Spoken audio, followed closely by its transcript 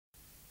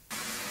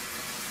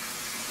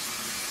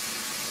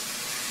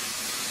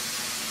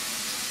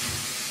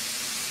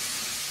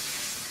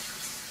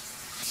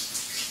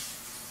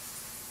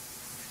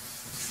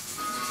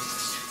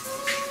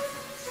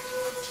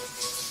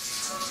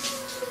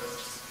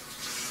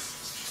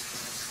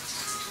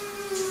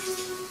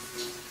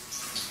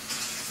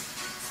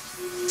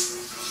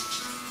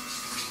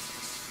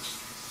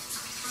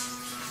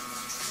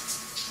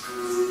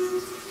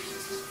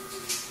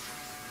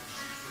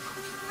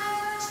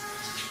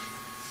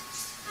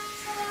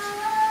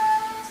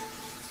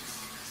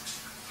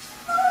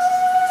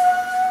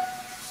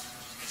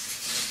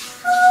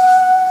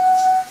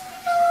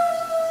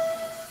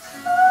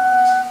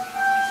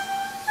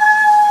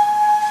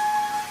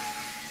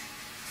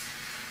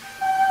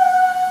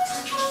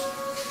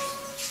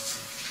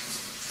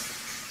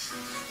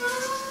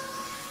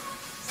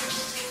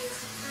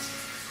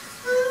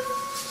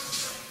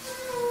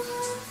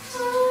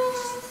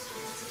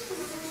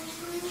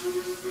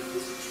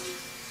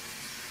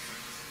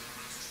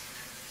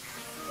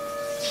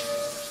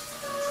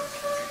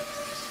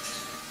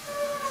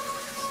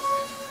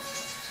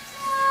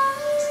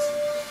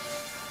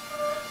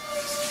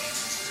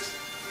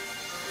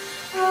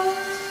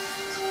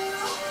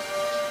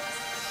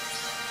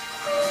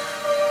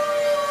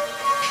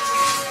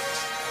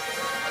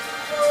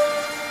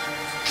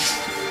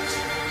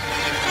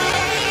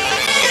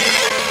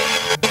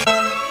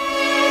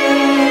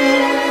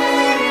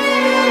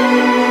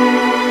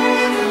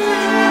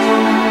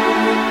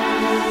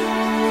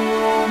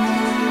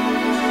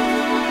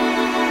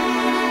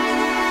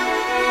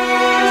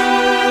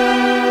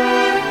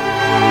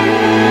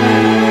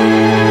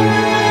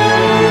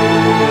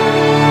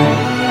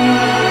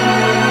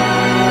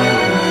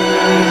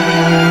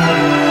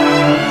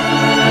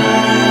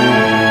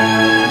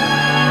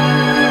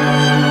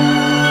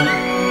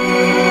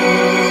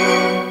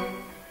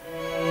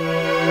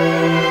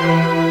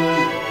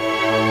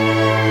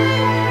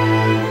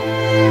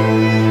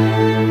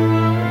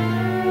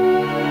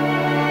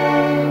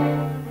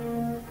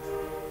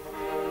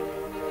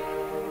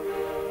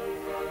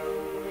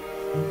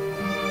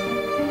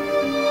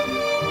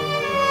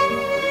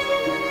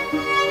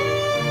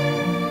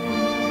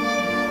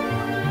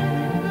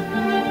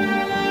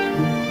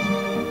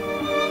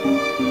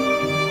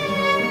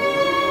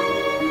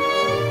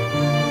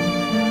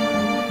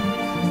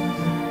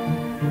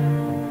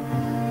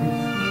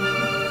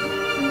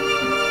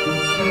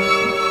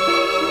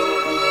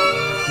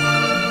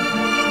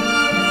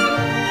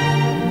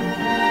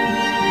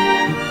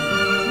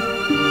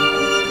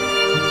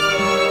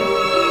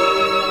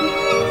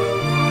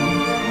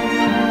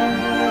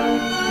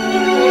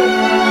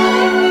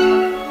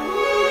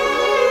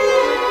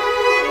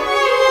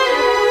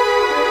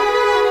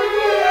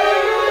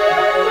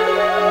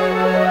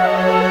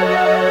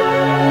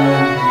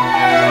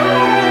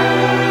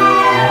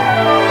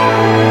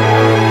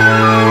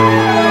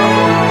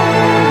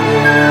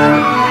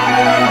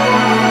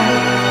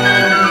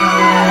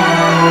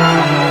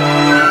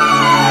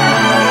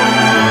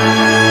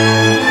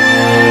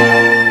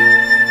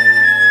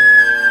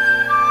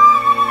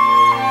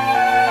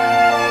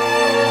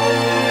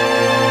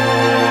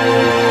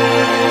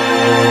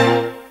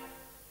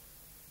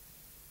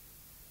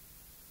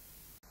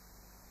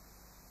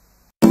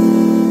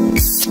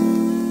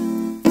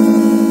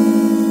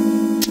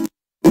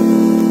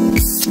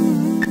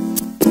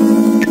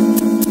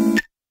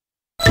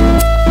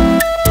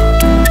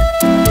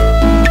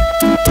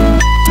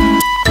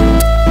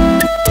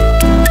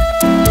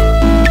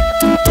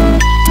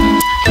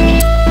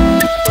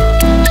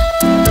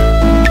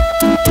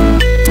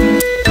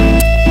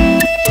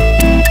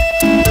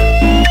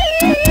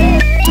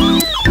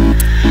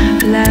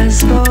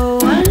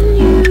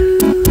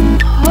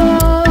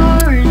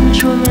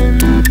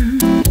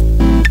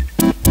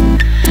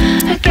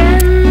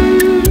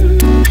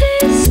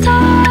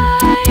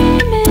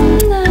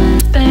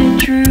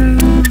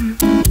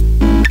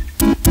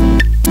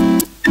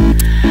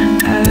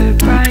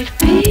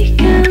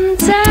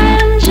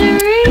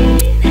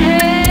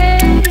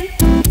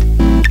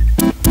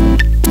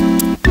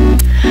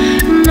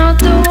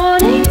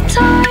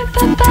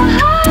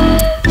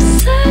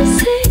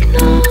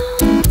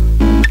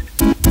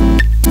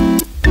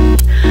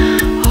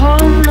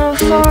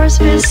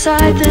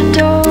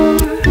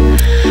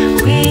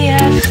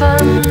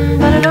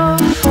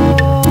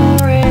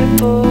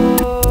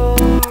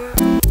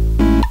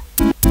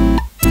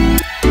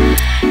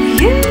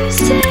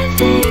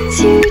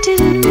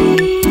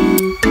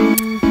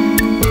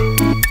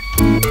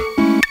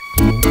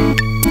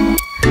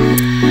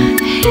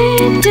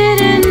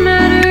didn't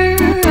matter,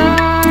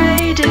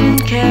 I didn't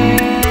care.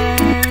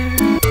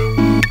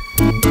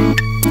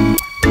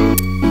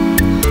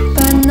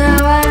 But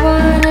now I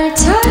wanna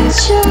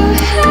touch your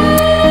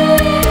hair.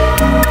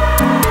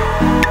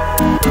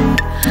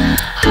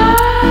 I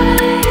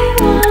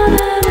want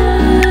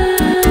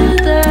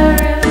another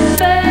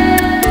affair.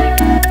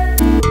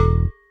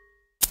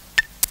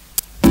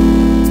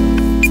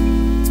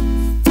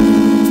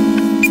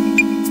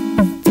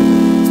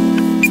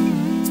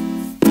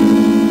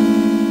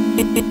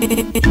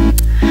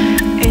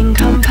 In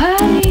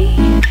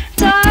company,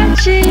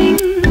 touching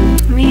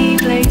me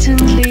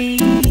blatantly.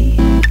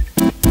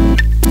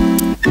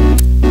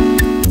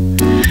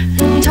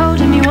 Then you told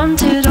him you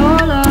wanted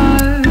all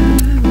of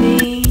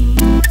me.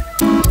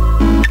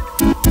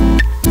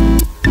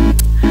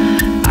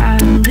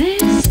 And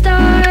this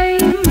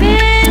time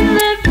in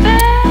the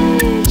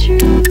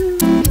bedroom,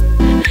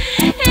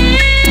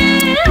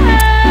 in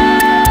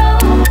hell,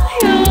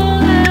 you'll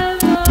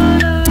have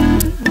all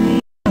of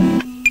me.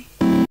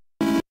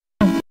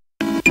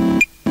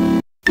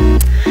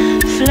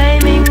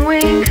 Flaming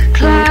wick,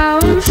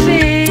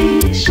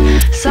 clownfish,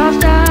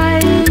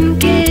 soft-eyed and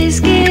kiss,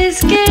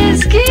 kiss,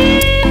 kiss,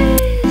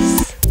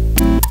 kiss.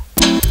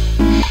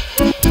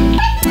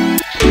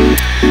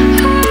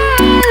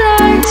 I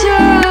liked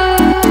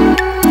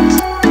yours.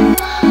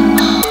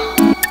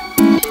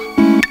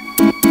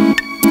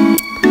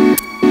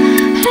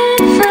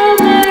 And from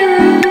my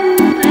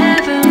room,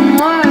 heaven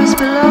was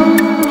below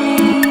me.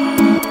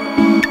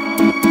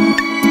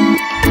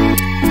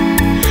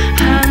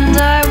 And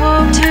I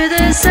woke to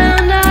the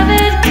sound of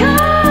it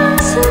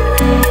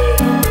constantly.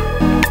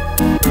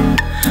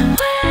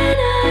 When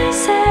I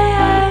say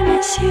I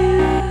miss you,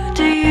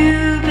 do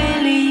you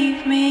believe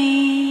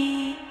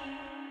me?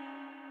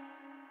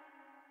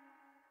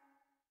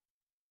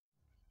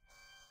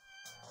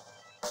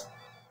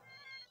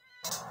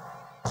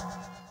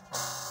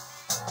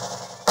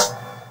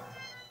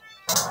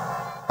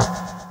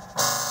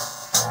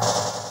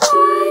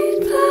 White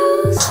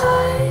clothes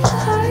I'd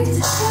like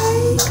to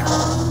take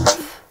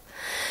off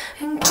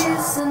and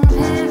kiss and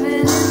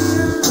pivot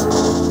in the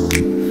loft.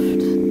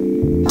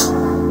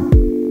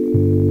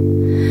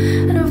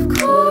 And of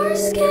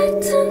course get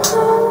to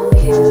know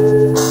you.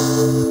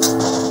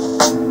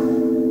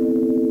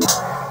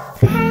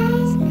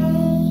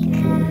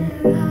 Pacemaker,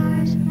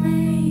 heart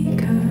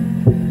maker.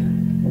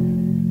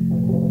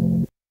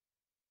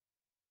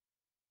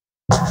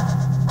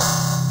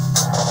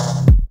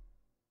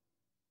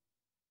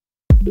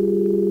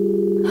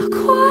 A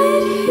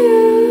quiet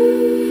hue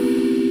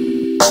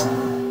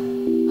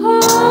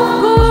of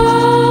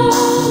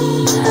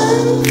gold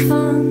and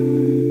fun.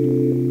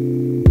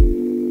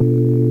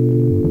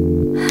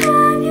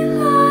 And you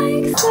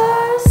like the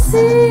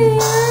sea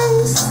and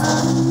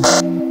sun,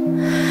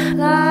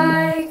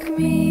 like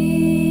me.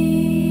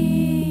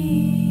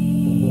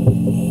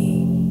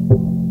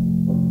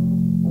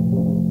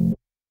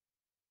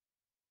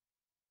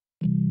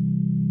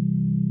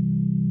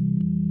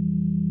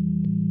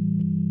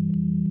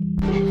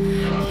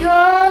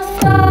 Your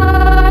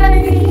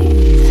thighs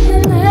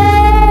and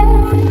hair,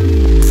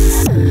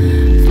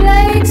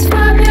 flakes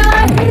from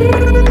your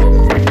hair,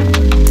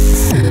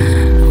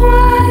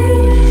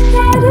 white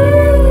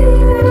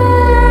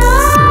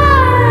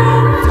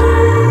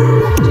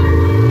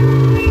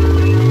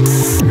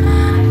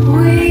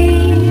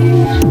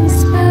wings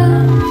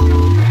spell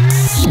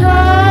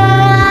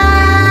shining,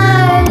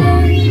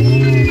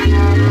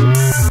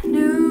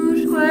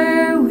 nude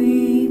where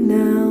we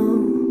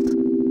knelt.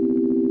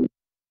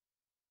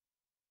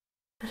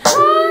 I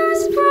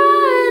was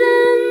bright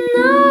and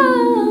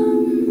numb.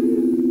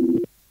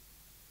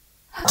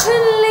 I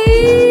couldn't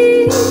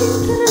leave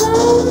it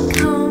alone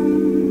come.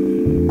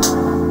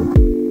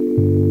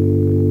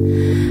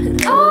 And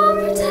I'll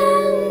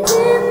pretend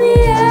in the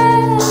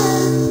end,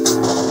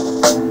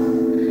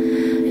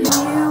 and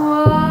you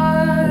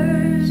are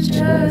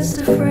just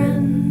a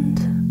friend.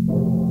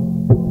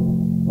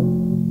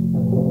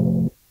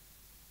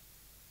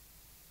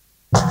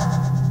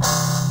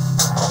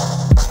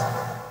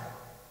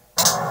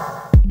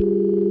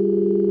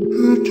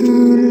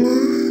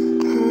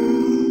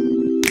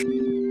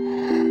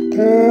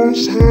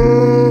 Cause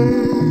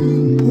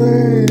hand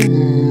brothers,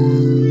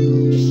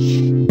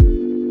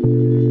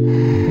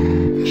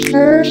 it's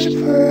not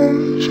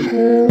surprise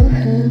how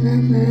hard I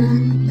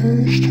mind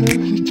most of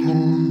the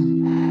time.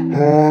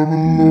 I'm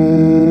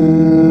alone.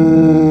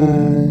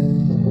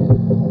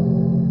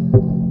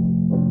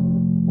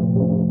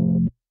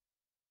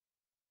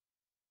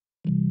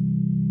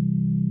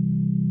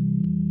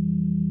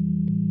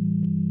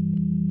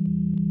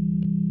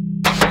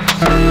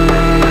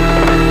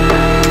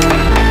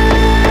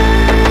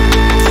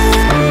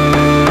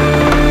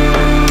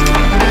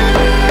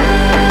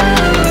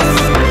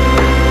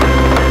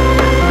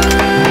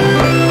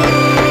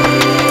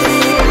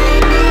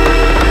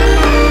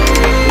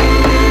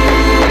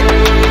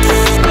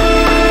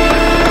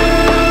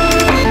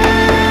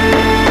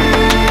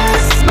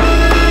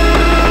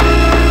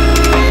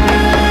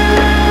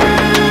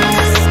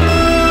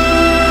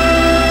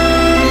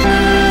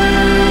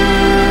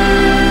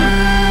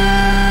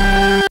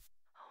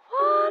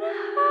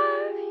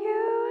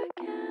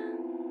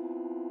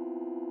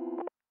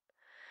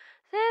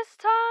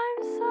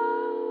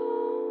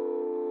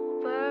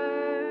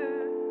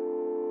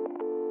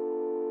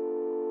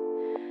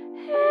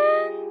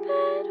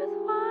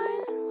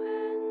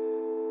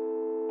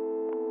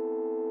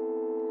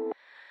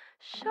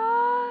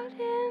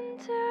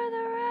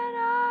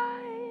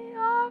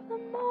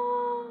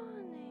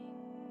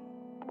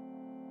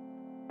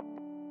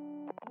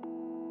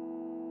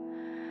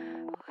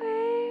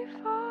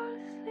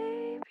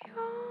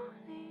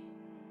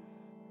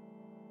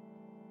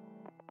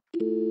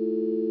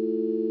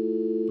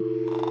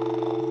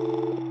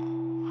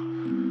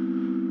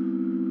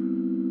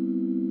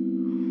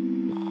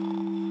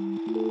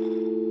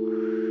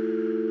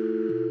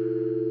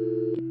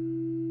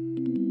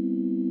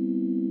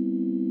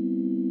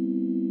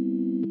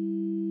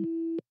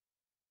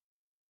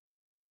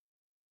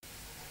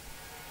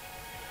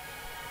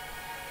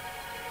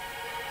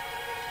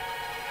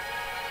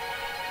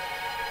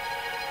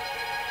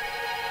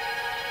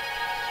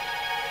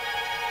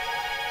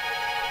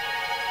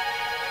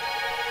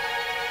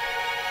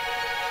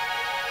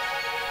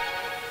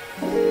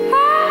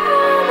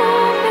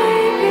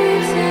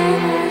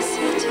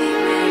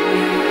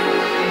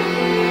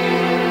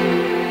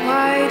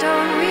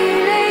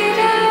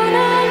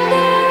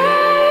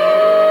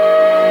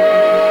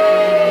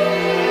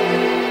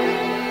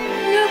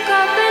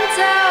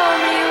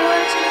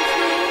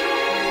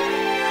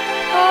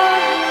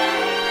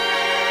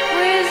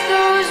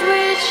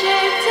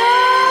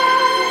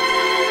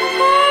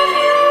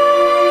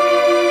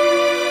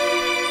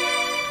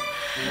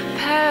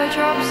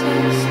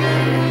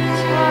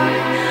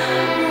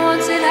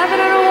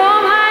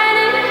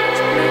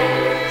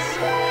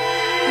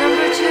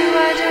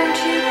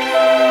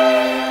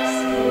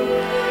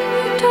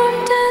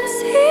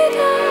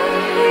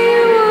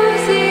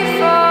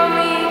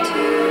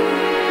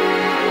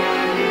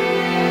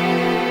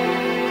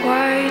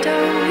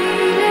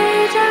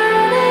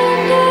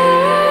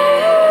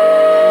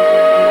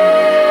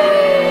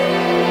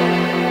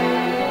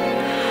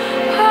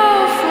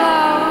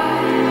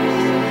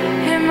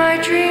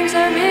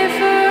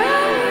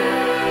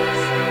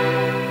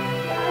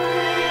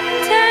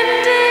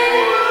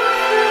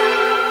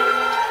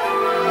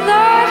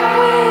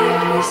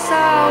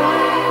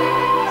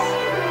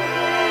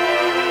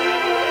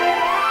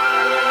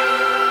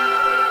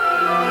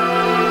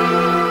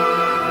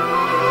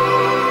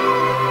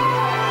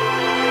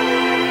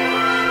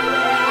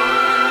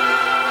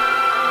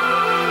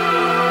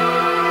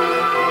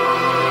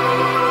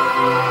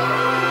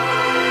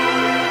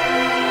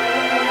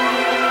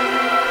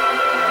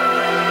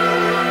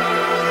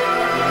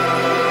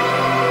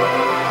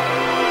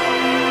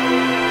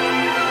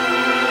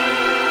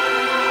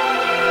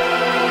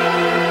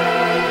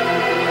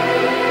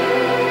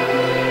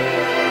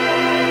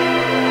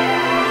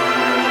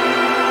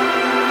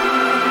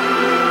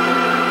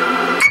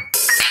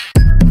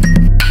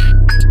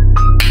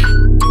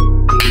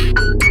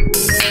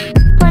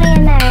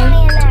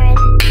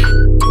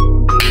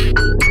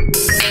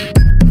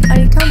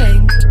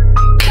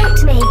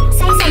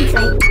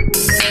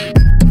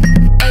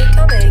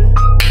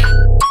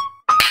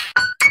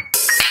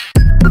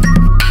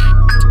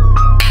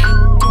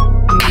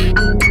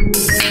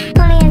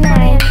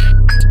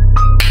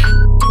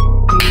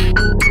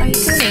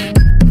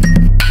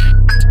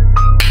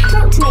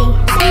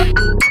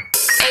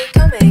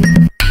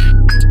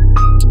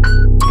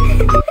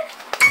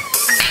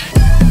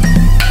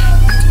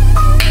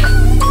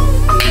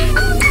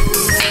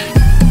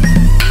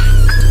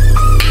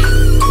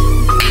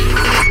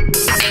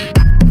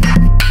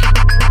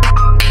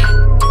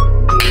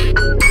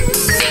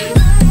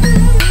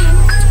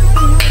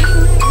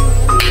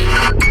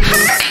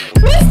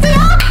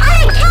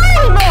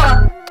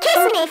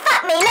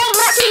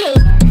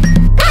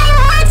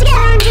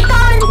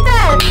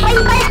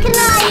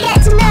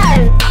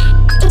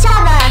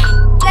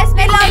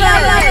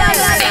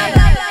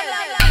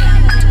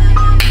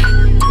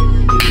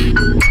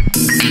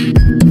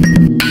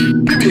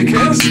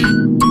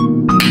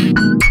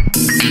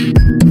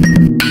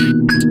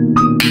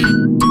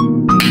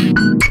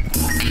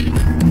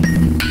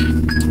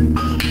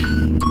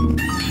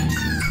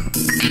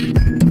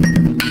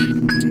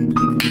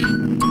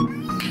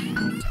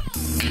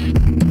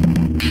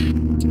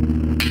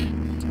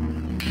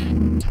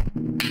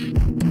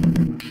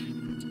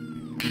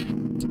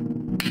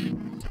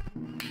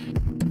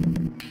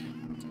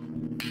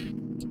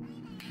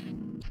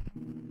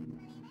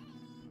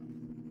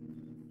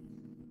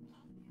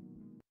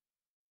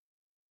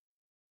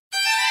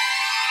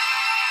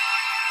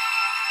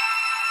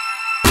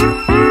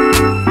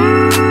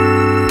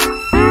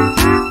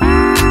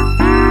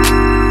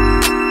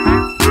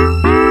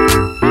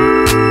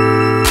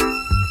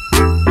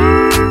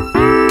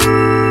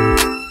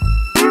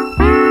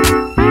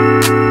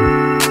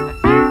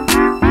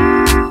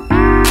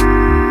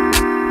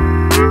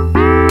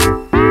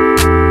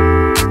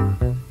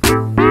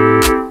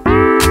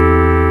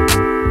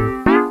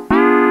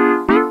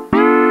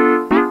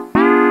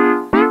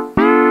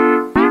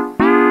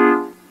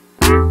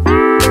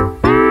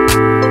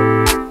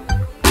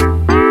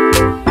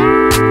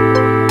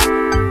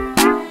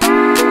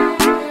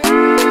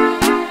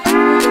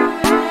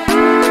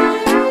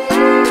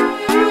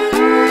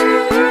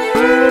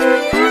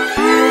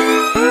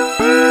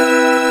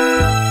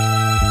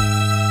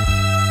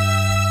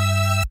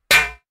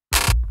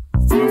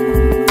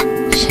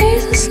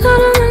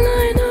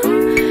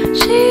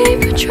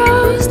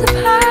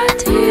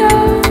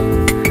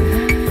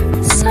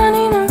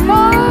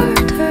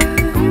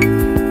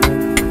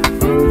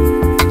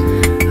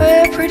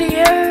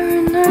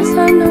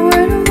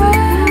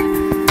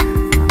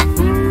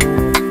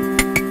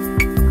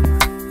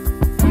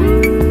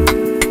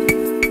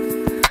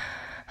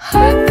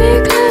 But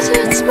because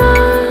it's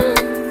small,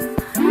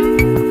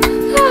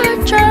 light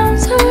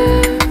drowns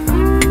her.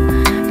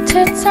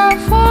 Tits out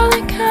for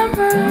the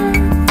camera.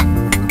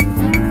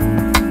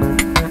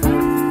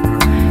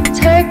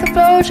 Take the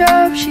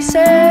blowjob, she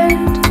said.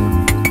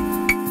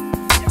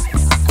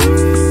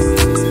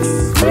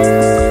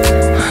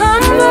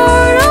 I'm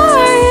bored,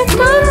 are you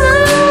done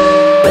now?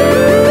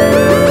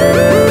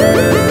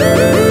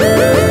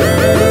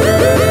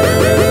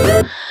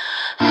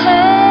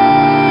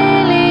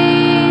 Hayley,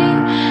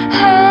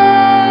 Hayley,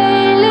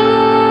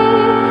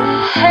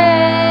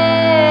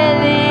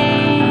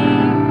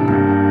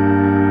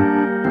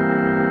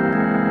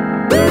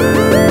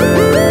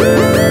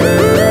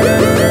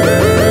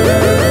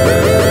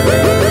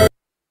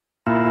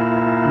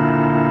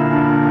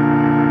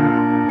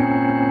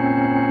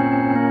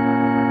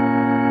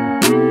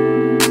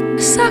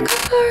 sucker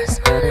for a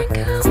smiling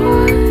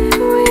cowboy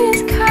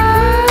with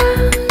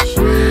cash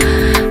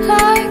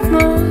like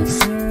moss,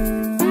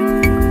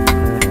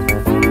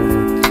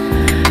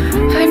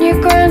 and your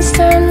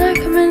grandstand like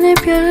a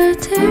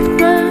manipulative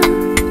man.